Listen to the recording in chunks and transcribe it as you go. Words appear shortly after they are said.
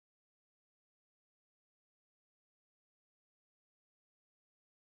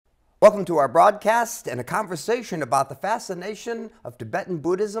Welcome to our broadcast and a conversation about the fascination of Tibetan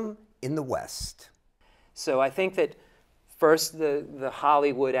Buddhism in the West. So I think that first the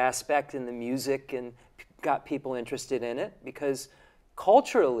Hollywood aspect and the music and got people interested in it because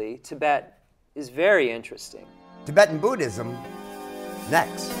culturally Tibet is very interesting. Tibetan Buddhism,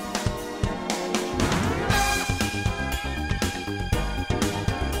 next.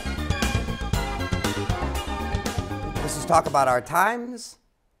 This is Talk About Our Times.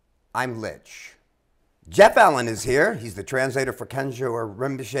 I'm Lich. Jeff Allen is here. He's the translator for Khenjo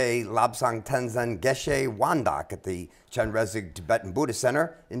Rinpoche Lobsang Tenzin Geshe Wandak at the Chenrezig Tibetan Buddhist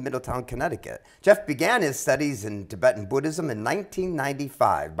Center in Middletown, Connecticut. Jeff began his studies in Tibetan Buddhism in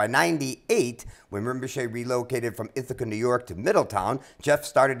 1995. By 98, when Rinpoche relocated from Ithaca, New York to Middletown, Jeff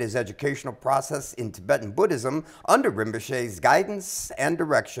started his educational process in Tibetan Buddhism under Rinpoche's guidance and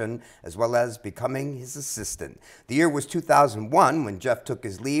direction, as well as becoming his assistant. The year was 2001 when Jeff took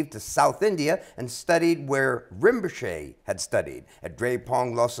his leave to South India and studied where Rinpoche had studied, at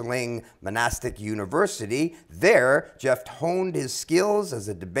Drepung Losaling Monastic University. There, Jeff honed his skills as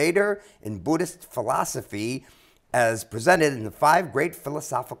a debater in Buddhist philosophy as presented in the 5 great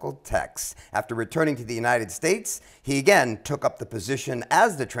philosophical texts. After returning to the United States, he again took up the position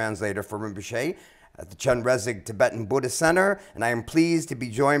as the translator for Rinpoche at the Chenrezig Tibetan Buddhist Center, and I am pleased to be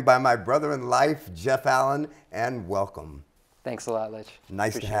joined by my brother in life, Jeff Allen, and welcome. Thanks a lot, Lich.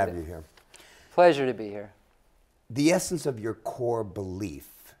 Nice to have you here. Pleasure to be here. The essence of your core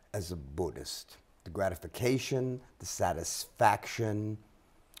belief as a Buddhist, the gratification, the satisfaction,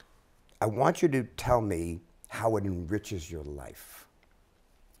 I want you to tell me how it enriches your life.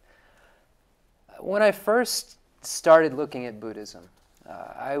 When I first started looking at Buddhism,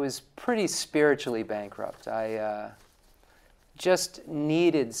 I was pretty spiritually bankrupt. I just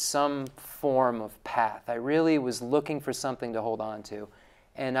needed some form of path. I really was looking for something to hold on to.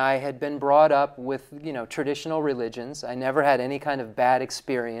 And I had been brought up with, traditional religions. I never had any kind of bad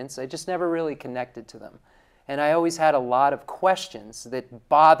experience. I just never really connected to them. And I always had a lot of questions that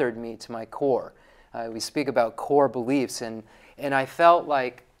bothered me to my core. We speak about core beliefs, and I felt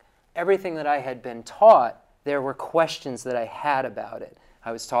like everything that I had been taught, there were questions that I had about it.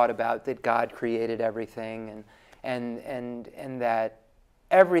 I was taught about that God created everything, and that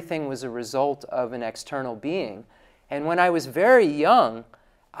everything was a result of an external being. And when I was very young,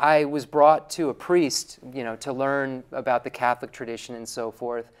 I was brought to a priest, to learn about the Catholic tradition and so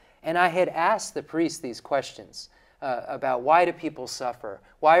forth. And I had asked the priest these questions about why do people suffer?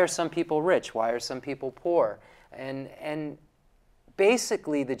 Why are some people rich? Why are some people poor? And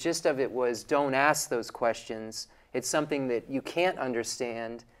basically the gist of it was, don't ask those questions. It's something that you can't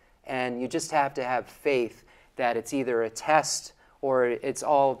understand, and you just have to have faith that it's either a test or it's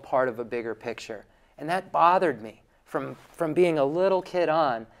all part of a bigger picture. And that bothered me from being a little kid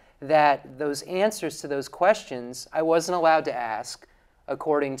on, that those answers to those questions I wasn't allowed to ask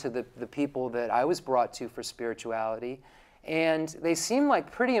according to the people that I was brought to for spirituality. And they seemed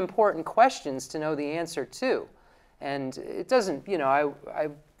like pretty important questions to know the answer to. And it doesn't, I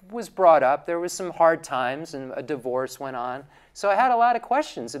was brought up, there was some hard times and a divorce went on. So I had a lot of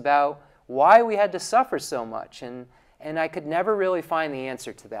questions about why we had to suffer so much. And I could never really find the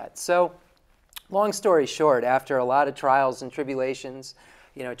answer to that. So long story short, after a lot of trials and tribulations,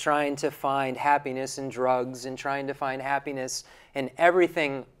 trying to find happiness in drugs and trying to find happiness in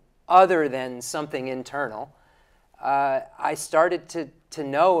everything other than something internal, I started to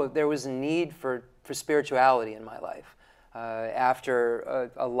know there was a need for spirituality in my life.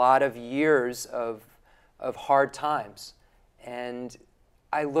 After a lot of years of hard times. And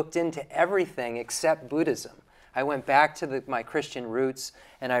I looked into everything except Buddhism. I went back to my Christian roots,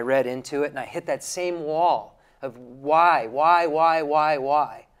 and I read into it, and I hit that same wall of why?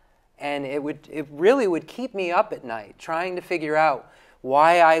 And it really would keep me up at night, trying to figure out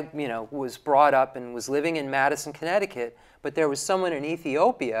why I, was brought up and was living in Madison, Connecticut, but there was someone in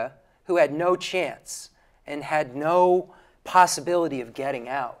Ethiopia who had no chance and had no possibility of getting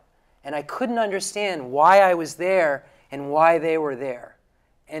out. And I couldn't understand why I was there and why they were there.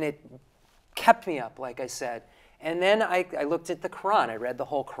 And it kept me up, like I said. And then I looked at the Quran. I read the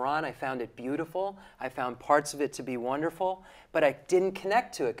whole Quran. I found it beautiful. I found parts of it to be wonderful. But I didn't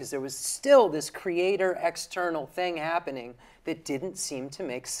connect to it because there was still this creator external thing happening that didn't seem to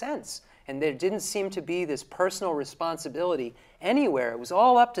make sense. And there didn't seem to be this personal responsibility anywhere. It was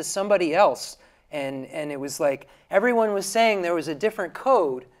all up to somebody else. And it was like everyone was saying there was a different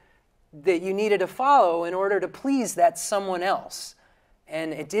code that you needed to follow in order to please that someone else.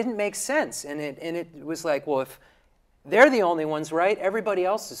 And it didn't make sense. And it was like, well, if they're the only ones right, everybody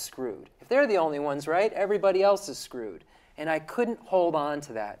else is screwed. If they're the only ones right, everybody else is screwed. And I couldn't hold on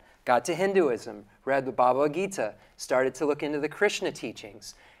to that. Got to Hinduism, read the Bhagavad Gita, started to look into the Krishna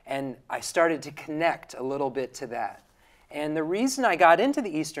teachings, and I started to connect a little bit to that. And the reason I got into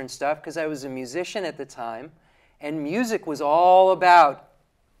the Eastern stuff, because I was a musician at the time, and music was all about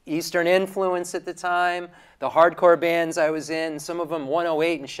Eastern influence at the time. The hardcore bands I was in, some of them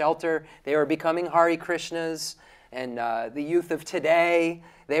 108 and Shelter, they were becoming Hare Krishnas. And the youth of today,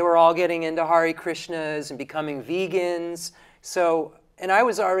 they were all getting into Hare Krishnas and becoming vegans. So, and I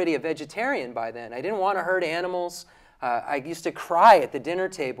was already a vegetarian by then. I didn't want to hurt animals. I used to cry at the dinner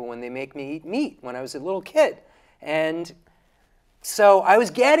table when they make me eat meat when I was a little kid. And so I was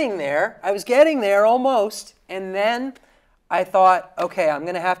getting there. I was getting there almost. And then I thought, okay, I'm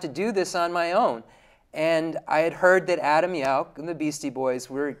going to have to do this on my own. And I had heard that Adam Yauch and the Beastie Boys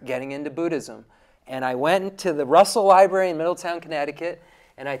were getting into Buddhism. And I went to the Russell Library in Middletown, Connecticut,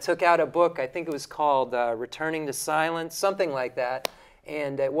 and I took out a book, I think it was called Returning to Silence, something like that.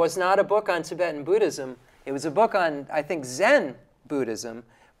 And it was not a book on Tibetan Buddhism. It was a book on, I think, Zen Buddhism,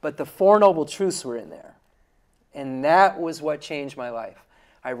 but the Four Noble Truths were in there. And that was what changed my life.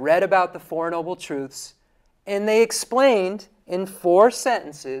 I read about the Four Noble Truths, and they explained in 4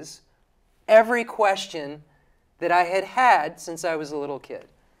 sentences every question that I had had since I was a little kid.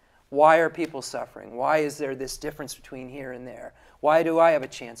 Why are people suffering? Why is there this difference between here and there? Why do I have a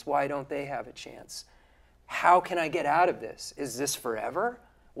chance? Why don't they have a chance? How can I get out of this? Is this forever?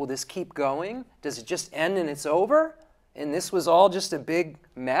 Will this keep going? Does it just end and it's over? And this was all just a big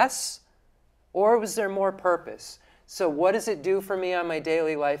mess? Or was there more purpose? So what does it do for me on my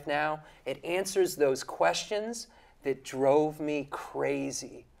daily life now? It answers those questions that drove me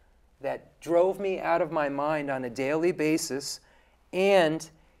crazy, that drove me out of my mind on a daily basis, and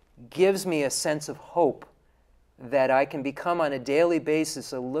gives me a sense of hope that I can become on a daily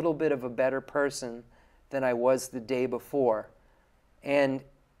basis a little bit of a better person than I was the day before. And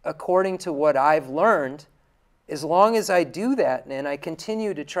according to what I've learned, as long as I do that and I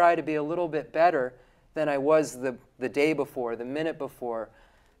continue to try to be a little bit better than I was the day before, the minute before,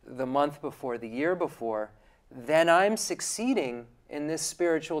 the month before, the year before, then I'm succeeding in this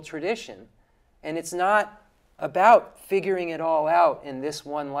spiritual tradition. And it's not about figuring it all out in this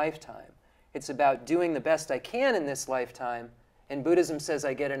one lifetime. It's about doing the best I can in this lifetime, and Buddhism says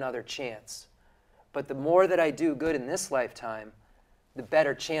I get another chance. But the more that I do good in this lifetime, the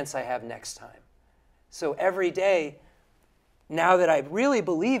better chance I have next time. So every day, now that I really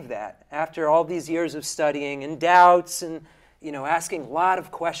believe that, after all these years of studying and doubts and asking a lot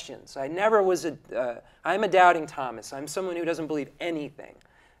of questions, I'm a doubting Thomas. I'm someone who doesn't believe anything.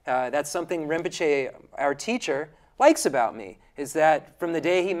 That's something Rinpoche, our teacher, likes about me, is that from the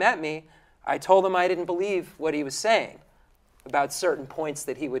day he met me, I told him I didn't believe what he was saying about certain points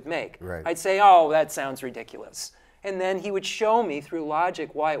that he would make. Right. I'd say, oh, that sounds ridiculous. And then he would show me through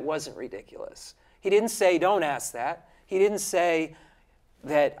logic why it wasn't ridiculous. He didn't say, don't ask that. He didn't say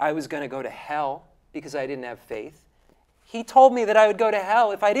that I was going to go to hell because I didn't have faith. He told me that I would go to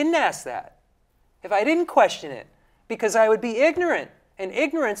hell if I didn't ask that, if I didn't question it, because I would be ignorant. And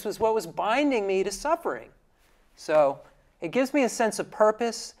ignorance was what was binding me to suffering. So it gives me a sense of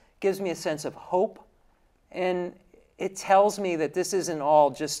purpose, gives me a sense of hope, and it tells me that this isn't all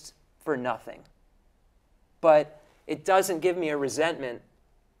just for nothing. But it doesn't give me a resentment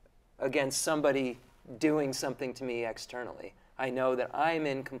against somebody doing something to me externally. I know that I'm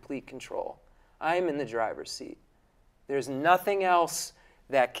in complete control. I'm in the driver's seat. There's nothing else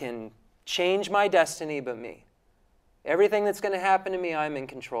that can change my destiny but me. Everything that's going to happen to me, I'm in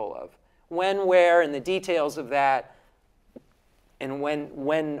control of. When, where, and the details of that, and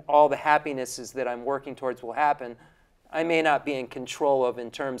when all the happinesses that I'm working towards will happen, I may not be in control of in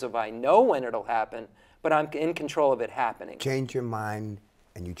terms of I know when it'll happen, but I'm in control of it happening. Change your mind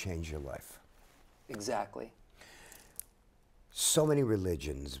and you change your life. Exactly. So many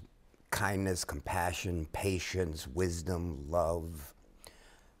religions, kindness, compassion, patience, wisdom, love,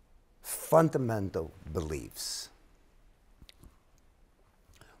 fundamental beliefs.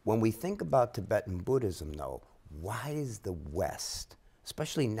 When we think about Tibetan Buddhism, though, why is the West,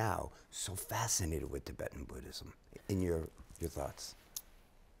 especially now, so fascinated with Tibetan Buddhism, in your thoughts?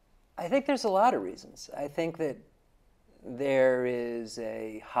 I think there's a lot of reasons. I think that there is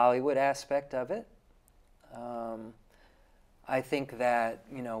a Hollywood aspect of it. I think that,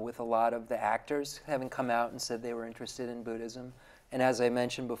 with a lot of the actors having come out and said they were interested in Buddhism, and as I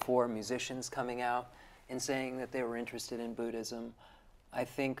mentioned before, musicians coming out and saying that they were interested in Buddhism, I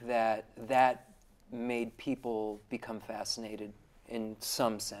think that that made people become fascinated in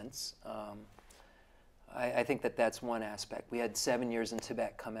some sense. I think that that's one aspect. We had 7 Years in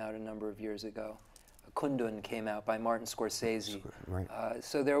Tibet come out a number of years ago, Kundun came out by Martin Scorsese. Right.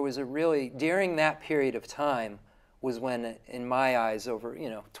 So there was a really, during that period of time was when, in my eyes, over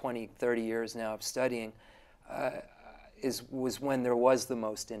 20, 30 years now of studying, was when there was the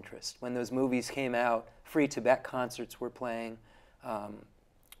most interest. When those movies came out, free Tibet concerts were playing.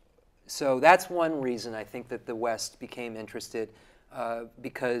 So that's one reason I think that the West became interested,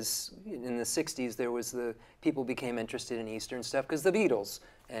 because in the 60s there was people became interested in Eastern stuff because the Beatles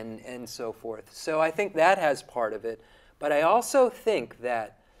and so forth. So I think that has part of it. But I also think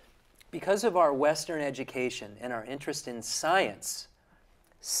that because of our Western education and our interest in science,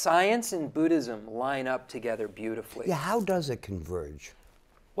 science and Buddhism line up together beautifully. Yeah, how does it converge?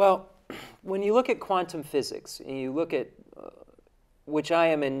 Well, when you look at quantum physics, and you look at, which I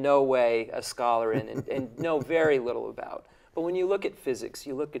am in no way a scholar in and know very little about, but when you look at physics,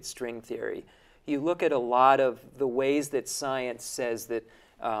 you look at string theory, you look at a lot of the ways that science says that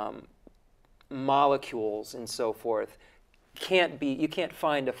molecules and so forth you can't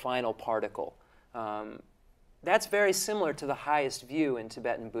find a final particle. That's very similar to the highest view in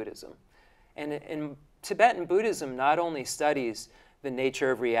Tibetan Buddhism. And in Tibetan Buddhism not only studies the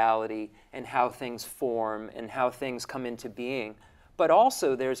nature of reality and how things form and how things come into being, but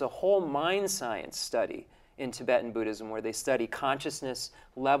also there's a whole mind science study in Tibetan Buddhism where they study consciousness,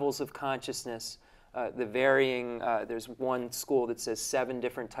 levels of consciousness, the varying, there's one school that says 7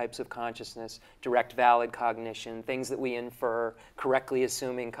 different types of consciousness: direct valid cognition, things that we infer, correctly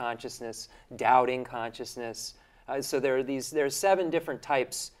assuming consciousness, doubting consciousness. So there's 7 different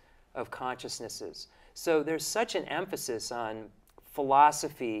types of consciousnesses. So there's such an emphasis on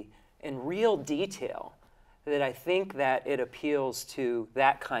philosophy and real detail that I think that it appeals to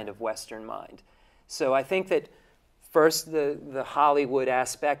that kind of Western mind. So I think that first the Hollywood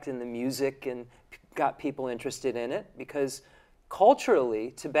aspect and the music and got people interested in it because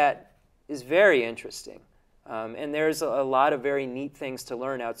culturally Tibet is very interesting. And there's a lot of very neat things to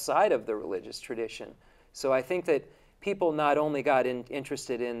learn outside of the religious tradition. So I think that people not only got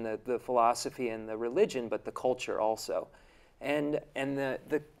interested in the philosophy and the religion, but the culture also. And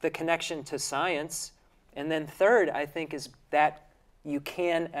the connection to science. And then third, I think, is that you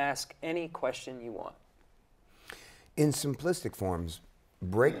can ask any question you want. In simplistic forms,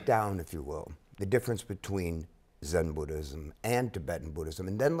 break down, if you will, the difference between Zen Buddhism and Tibetan Buddhism.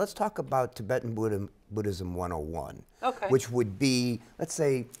 And then let's talk about Tibetan Buddhism 101, Okay. which would be, let's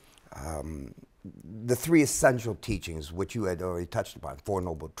say, the 3 essential teachings, which you had already touched upon: 4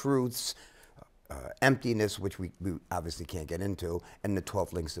 Noble Truths, emptiness, which we obviously can't get into, and the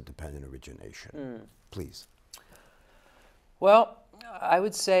 12 links of dependent origination. Please. Well, I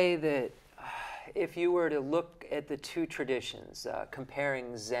would say that if you were to look at the 2 traditions,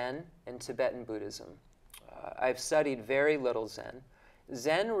 comparing Zen and Tibetan Buddhism, I've studied very little Zen.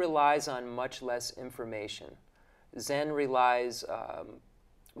 Zen relies on much less information. Zen relies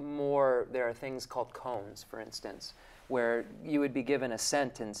more, there are things called koans, for instance, where you would be given a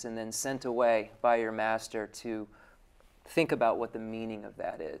sentence and then sent away by your master to think about what the meaning of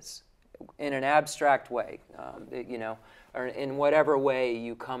that is in an abstract way, or in whatever way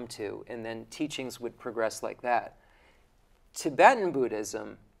you come to, and then teachings would progress like that. Tibetan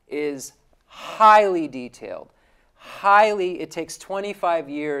Buddhism is highly detailed. It takes 25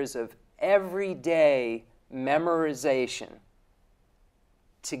 years of everyday memorization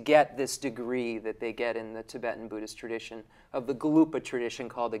to get this degree that they get in the Tibetan Buddhist tradition, of the Gelugpa tradition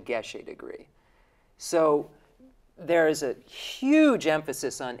called a Geshe degree. So there is a huge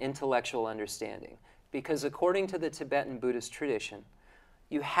emphasis on intellectual understanding because according to the Tibetan Buddhist tradition,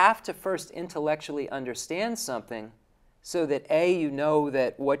 you have to first intellectually understand something so that A, you know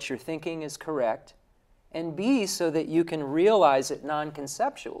that what you're thinking is correct, and B, so that you can realize it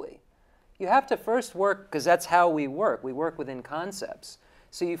non-conceptually. You have to first work, because that's how we work within concepts.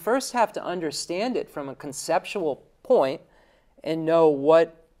 So you first have to understand it from a conceptual point and know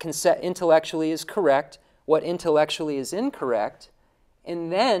what intellectually is correct, what intellectually is incorrect,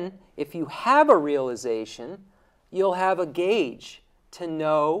 and then if you have a realization, you'll have a gauge to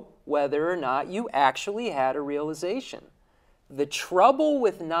know whether or not you actually had a realization. The trouble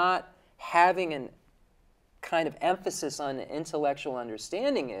with not having an kind of emphasis on intellectual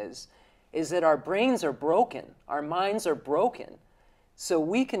understanding is that our brains are broken, our minds are broken. So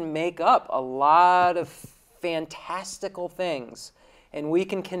we can make up a lot of fantastical things, and we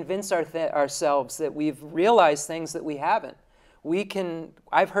can convince ourselves that we've realized things that we haven't.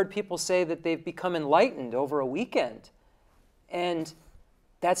 I've heard people say that they've become enlightened over a weekend, and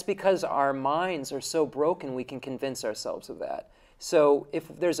that's because our minds are so broken we can convince ourselves of that. So if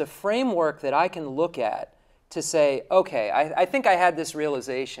there's a framework that I can look at to say, okay, I think I had this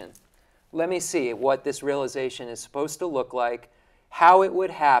realization, let me see what this realization is supposed to look like, how it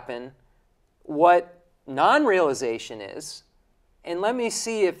would happen, what non-realization is, and let me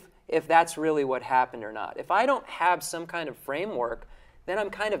see if that's really what happened or not. If I don't have some kind of framework, then I'm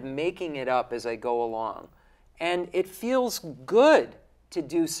kind of making it up as I go along. And it feels good to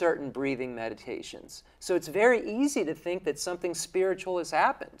do certain breathing meditations. So it's very easy to think that something spiritual has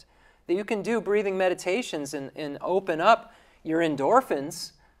happened. That you can do breathing meditations and open up your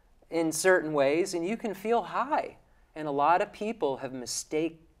endorphins in certain ways, and you can feel high. And a lot of people have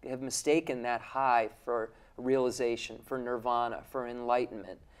mistaken that high for realization, for nirvana, for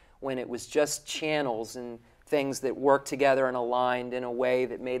enlightenment, when it was just channels and things that worked together and aligned in a way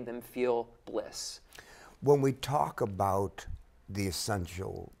that made them feel bliss. When we talk about the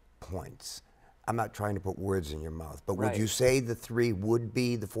essential points, I'm not trying to put words in your mouth, but would you say the three would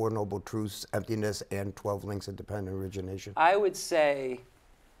be the Four Noble Truths, emptiness, and 12 links of dependent origination? I would say,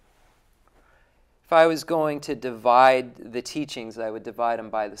 if I was going to divide the teachings, I would divide them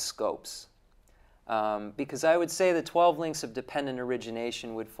by the scopes. Because I would say the 12 links of dependent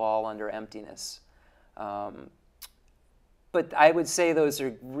origination would fall under emptiness. But I would say those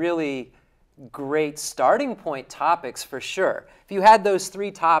are really great starting point topics for sure. If you had those three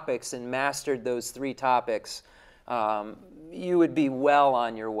topics and mastered those three topics, you would be well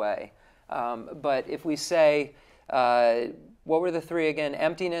on your way. But if we say, what were the three again?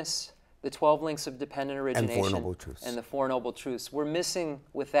 Emptiness, the 12 links of dependent origination, and Four Noble Truths. And the Four Noble Truths. We're missing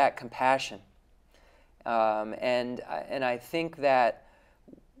with that compassion. And I think that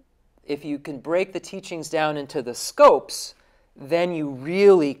if you can break the teachings down into the scopes, then you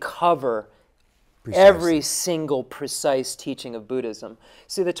really cover every single precise teaching of Buddhism.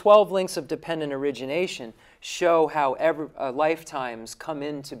 See, the 12 links of dependent origination show how lifetimes come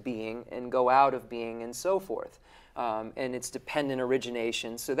into being and go out of being and so forth. And it's dependent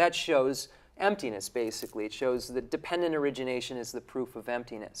origination. So that shows emptiness, basically. It shows that dependent origination is the proof of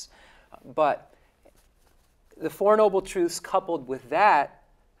emptiness. But the Four Noble Truths coupled with that,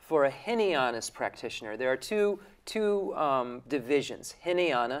 for a Hinayanist practitioner, there are two divisions.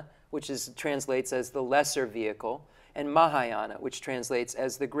 Hinayana, which translates as the lesser vehicle, and Mahayana, which translates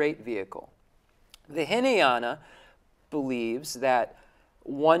as the great vehicle. The Hinayana believes that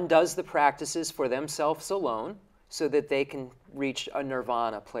one does the practices for themselves alone so that they can reach a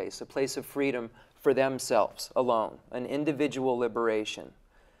nirvana place, a place of freedom for themselves alone, an individual liberation.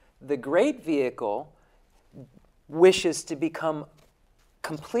 The great vehicle wishes to become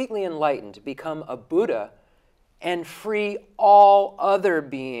completely enlightened, become a Buddha, and free all other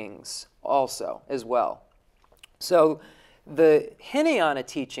beings also as well. So the Hinayana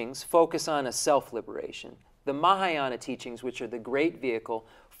teachings focus on a self-liberation. The Mahayana teachings, which are the great vehicle,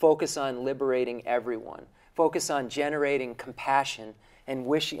 focus on liberating everyone, focus on generating compassion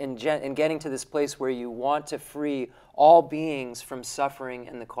and getting to this place where you want to free all beings from suffering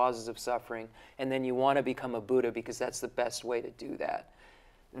and the causes of suffering, and then you want to become a Buddha because that's the best way to do that.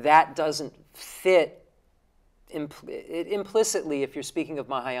 That doesn't fit implicitly. If you're speaking of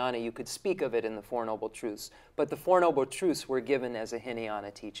Mahayana, you could speak of it in the Four Noble Truths, but the Four Noble Truths were given as a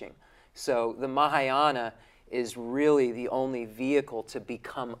Hinayana teaching. So the Mahayana is really the only vehicle to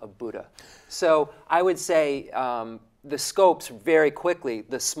become a Buddha. So I would say the scopes very quickly.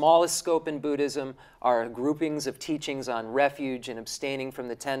 The smallest scope in Buddhism are groupings of teachings on refuge and abstaining from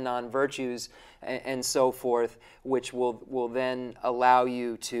the 10 non-virtues and so forth, which will then allow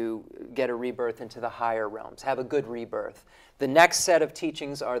you to get a rebirth into the higher realms, have a good rebirth. The next set of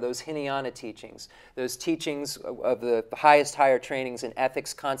teachings are those Hinayana teachings, those teachings of the highest higher trainings in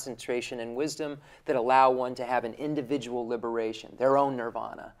ethics, concentration, and wisdom that allow one to have an individual liberation, their own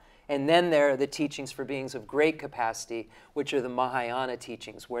nirvana. And then there are the teachings for beings of great capacity, which are the Mahayana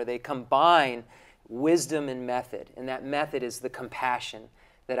teachings, where they combine wisdom and method. And that method is the compassion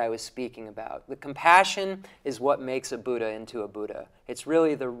that I was speaking about. The compassion is what makes a Buddha into a Buddha. It's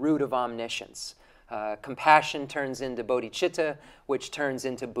really the root of omniscience. Compassion turns into bodhicitta, which turns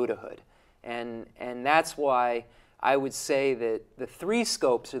into Buddhahood. And that's why I would say that the three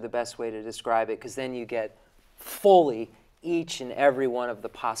scopes are the best way to describe it, because then you get fully each and every one of the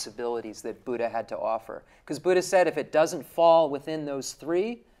possibilities that Buddha had to offer. Because Buddha said if it doesn't fall within those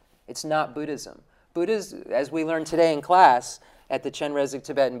three, it's not Buddhism. Buddha's, as we learned today in class at the Chenrezig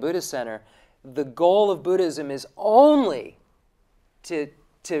Tibetan Buddhist Center, the goal of Buddhism is only to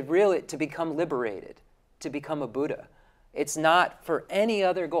become liberated, to become a Buddha. It's not for any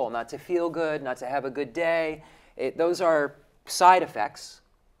other goal, not to feel good, not to have a good day. Those are side effects.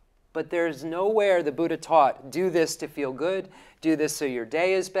 But there's nowhere the Buddha taught, do this to feel good, do this so your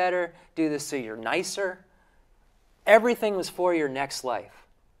day is better, do this so you're nicer. Everything was for your next life.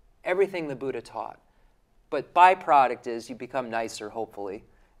 everything the Buddha taught. But byproduct is you become nicer, hopefully.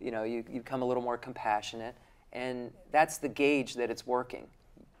 You become a little more compassionate. And that's the gauge that it's working.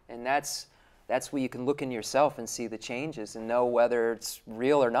 And that's where you can look in yourself and see the changes and know whether it's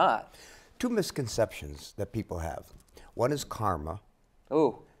real or not. Two misconceptions that people have. One is karma.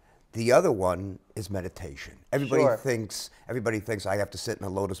 Ooh. The other one is meditation. Everybody Sure. thinks I have to sit in a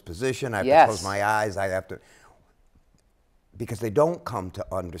lotus position, I have Yes. to close my eyes, I have to, because they don't come to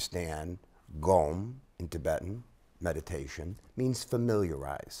understand Gom in Tibetan meditation means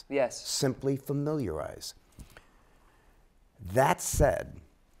familiarize. Yes. Simply familiarize. That said,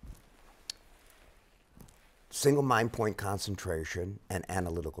 single mind point concentration and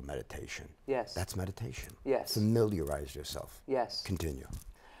analytical meditation. Yes. That's meditation. Yes. Familiarize yourself. Yes. Continue.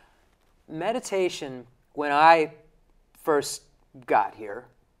 Meditation, when I first got here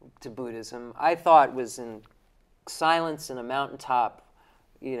to Buddhism, I thought was in silence in a mountaintop,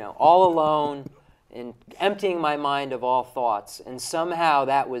 all alone and emptying my mind of all thoughts. And somehow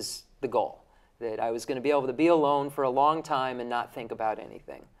that was the goal, that I was going to be able to be alone for a long time and not think about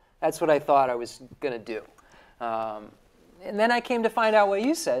anything. That's what I thought I was going to do. And then I came to find out what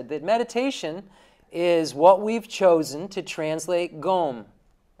you said, that meditation is what we've chosen to translate Gom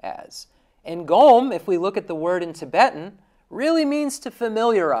as. And Gom, if we look at the word in Tibetan, really means to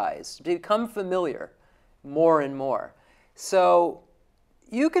familiarize, to become familiar more and more. So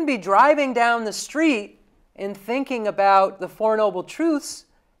you can be driving down the street and thinking about the Four Noble Truths,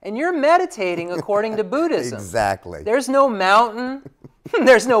 and you're meditating according to Buddhism. Exactly. There's no mountain,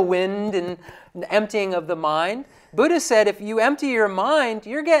 there's no wind and emptying of the mind. Buddha said if you empty your mind,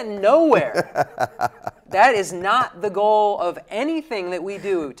 you're getting nowhere. That is not the goal of anything that we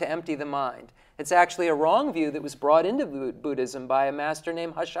do to empty the mind. It's actually a wrong view that was brought into Buddhism by a master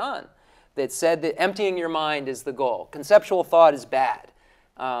named Hashan that said that emptying your mind is the goal. Conceptual thought is bad.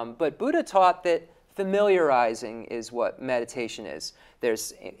 But Buddha taught that familiarizing is what meditation is.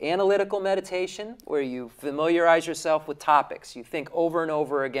 There's analytical meditation where you familiarize yourself with topics. You think over and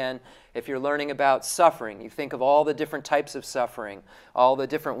over again. If you're learning about suffering, you think of all the different types of suffering, all the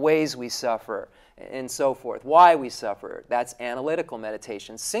different ways we suffer, and so forth, why we suffer. That's analytical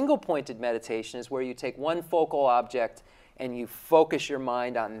meditation. Single-pointed meditation is where you take one focal object and you focus your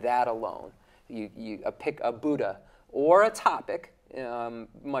mind on that alone. You pick a Buddha or a topic,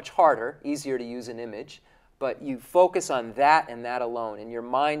 much harder, easier to use an image, but you focus on that and that alone, and your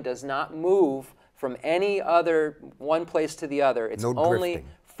mind does not move from any other one place to the other. It's only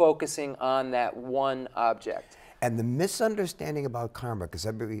focusing on that one object. And the misunderstanding about karma, because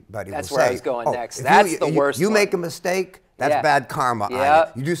everybody That's will where say, I was going oh, next. That's the worst You one. make a mistake, that's Yeah. bad karma on Yep.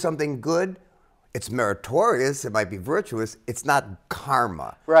 it. You do something good, it's meritorious, it might be virtuous, it's not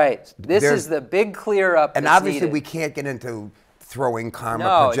karma. Right. This is the big clear up And that's obviously needed. we can't get into throwing karma,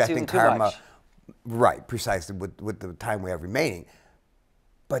 No, it's projecting even too karma. much. Right, precisely, with the time we have remaining.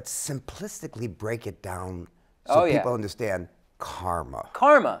 But simplistically break it down so people understand karma.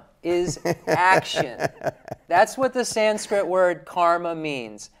 Karma is action. That's what the Sanskrit word karma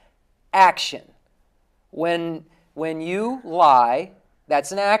means. Action. When you lie,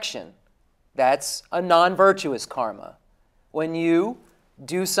 that's an action. That's a non-virtuous karma. When you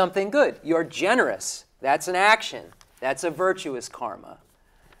do something good, you're generous, that's an action. That's a virtuous karma.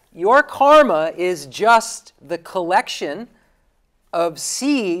 Your karma is just the collection of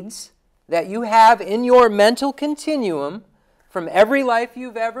seeds that you have in your mental continuum from every life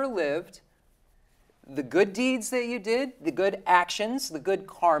you've ever lived. The good deeds that you did, the good actions, the good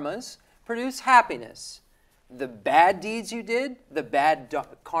karmas, produce happiness. The bad deeds you did, the bad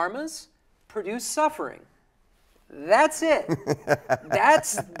karmas, produce suffering. That's it.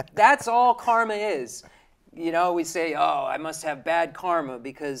 That's all karma is. We say, oh, I must have bad karma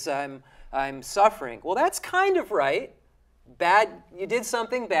because I'm suffering. Well, that's kind of right. You did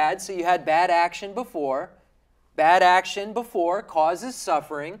something bad, so you had bad action before. Bad action before causes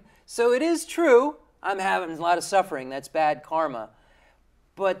suffering. So it is true, I'm having a lot of suffering. That's bad karma.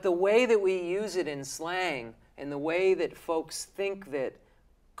 But the way that we use it in slang and the way that folks think that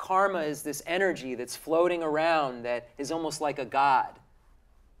karma is this energy that's floating around that is almost like a god.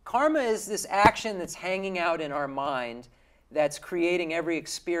 Karma is this action that's hanging out in our mind that's creating every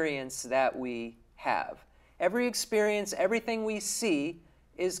experience that we have. Every experience, everything we see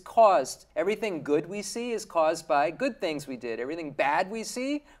is caused. Everything good we see is caused by good things we did. Everything bad we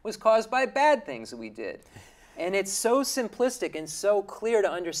see was caused by bad things that we did. And it's so simplistic and so clear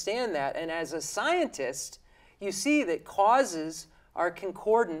to understand that. And as a scientist, you see that causes are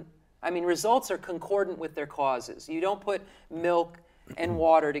concordant. Results are concordant with their causes. You don't put milk and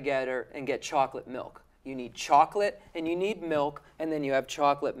water together and get chocolate milk. You need chocolate, and you need milk, and then you have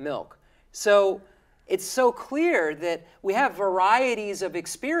chocolate milk. So it's so clear that we have varieties of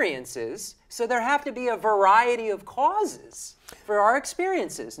experiences, so there have to be a variety of causes for our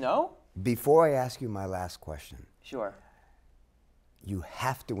experiences, no? Before I ask you my last question, Sure. you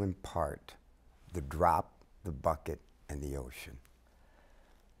have to impart the drop, the bucket, and the ocean.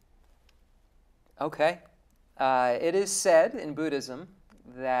 Okay. It is said in Buddhism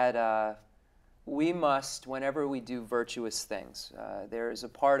that we must, whenever we do virtuous things, there is a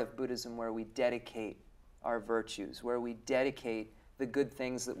part of Buddhism where we dedicate our virtues, where we dedicate the good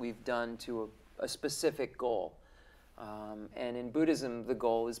things that we've done to a specific goal. And in Buddhism, the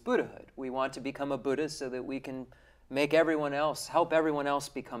goal is Buddhahood. We want to become a Buddha so that we can make everyone else, help everyone else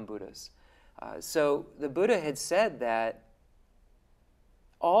become Buddhas. So the Buddha had said that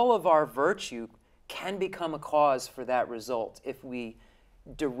all of our virtue can become a cause for that result if we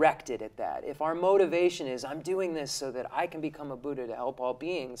direct it at that. If our motivation is, I'm doing this so that I can become a Buddha to help all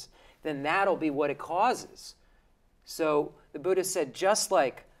beings, then that'll be what it causes. So the Buddha said, just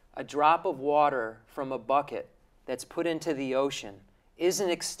like a drop of water from a bucket that's put into the ocean isn't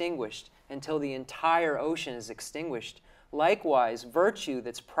extinguished until the entire ocean is extinguished, likewise, virtue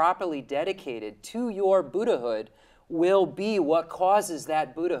that's properly dedicated to your Buddhahood will be what causes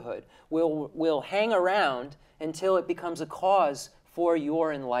that Buddhahood, will hang around until it becomes a cause for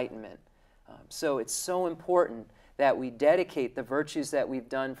your enlightenment. So it's so important that we dedicate the virtues that we've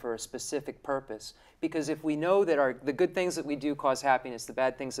done for a specific purpose. Because if we know that the good things that we do cause happiness, the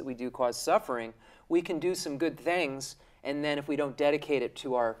bad things that we do cause suffering, we can do some good things, and then if we don't dedicate it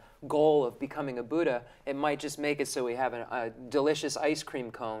to our goal of becoming a Buddha, it might just make it so we have a delicious ice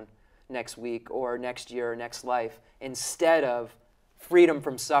cream cone next week or next year or next life instead of freedom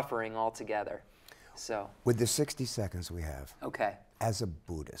from suffering altogether. So, with the 60 seconds we have, okay. As a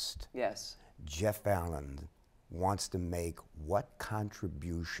Buddhist, Yes. Jeff Allen wants to make what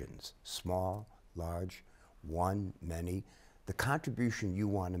contributions, small, large, one, many, the contribution you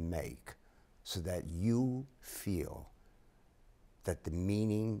want to make so that you feel that the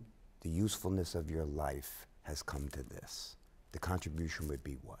meaning, the usefulness of your life has come to this. The contribution would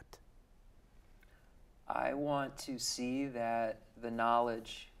be what? I want to see that the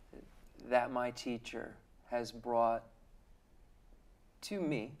knowledge that my teacher has brought to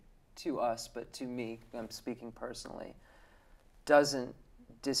me, to us, but to me, I'm speaking personally, doesn't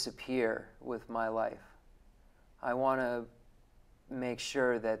disappear with my life. I want to make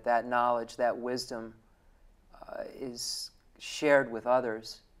sure that that knowledge, that wisdom is shared with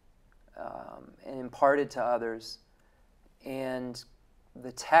others and imparted to others. And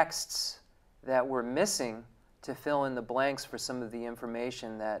the texts that we're missing to fill in the blanks for some of the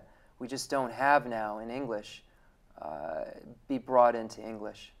information that we just don't have now in English be brought into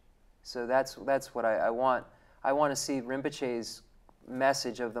English. So that's what I want. I want to see Rinpoche's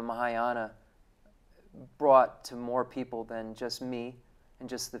message of the Mahayana brought to more people than just me and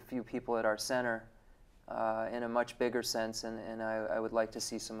just the few people at our center in a much bigger sense. And I would like to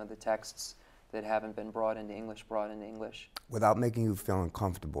see some of the texts that haven't been brought into English. Without making you feel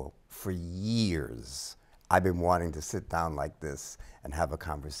uncomfortable, for years I've been wanting to sit down like this and have a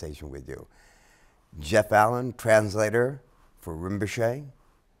conversation with you. Jeff Allen, translator for Rinpoche,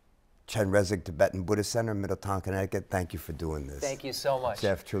 Chenrezig Tibetan Buddhist Center, Middletown, Connecticut. Thank you for doing this. Thank you so much.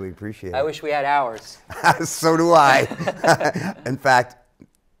 Jeff, truly appreciate it. I wish we had hours. So do I. In fact,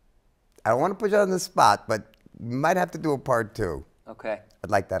 I don't want to put you on the spot, but you might have to do a part 2. Okay. I'd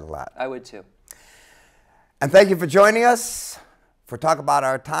like that a lot. I would too. And thank you for joining us for Talk About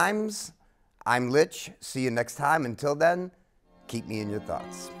Our Times. I'm Lich. See you next time. Until then, keep me in your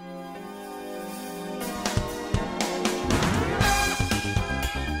thoughts.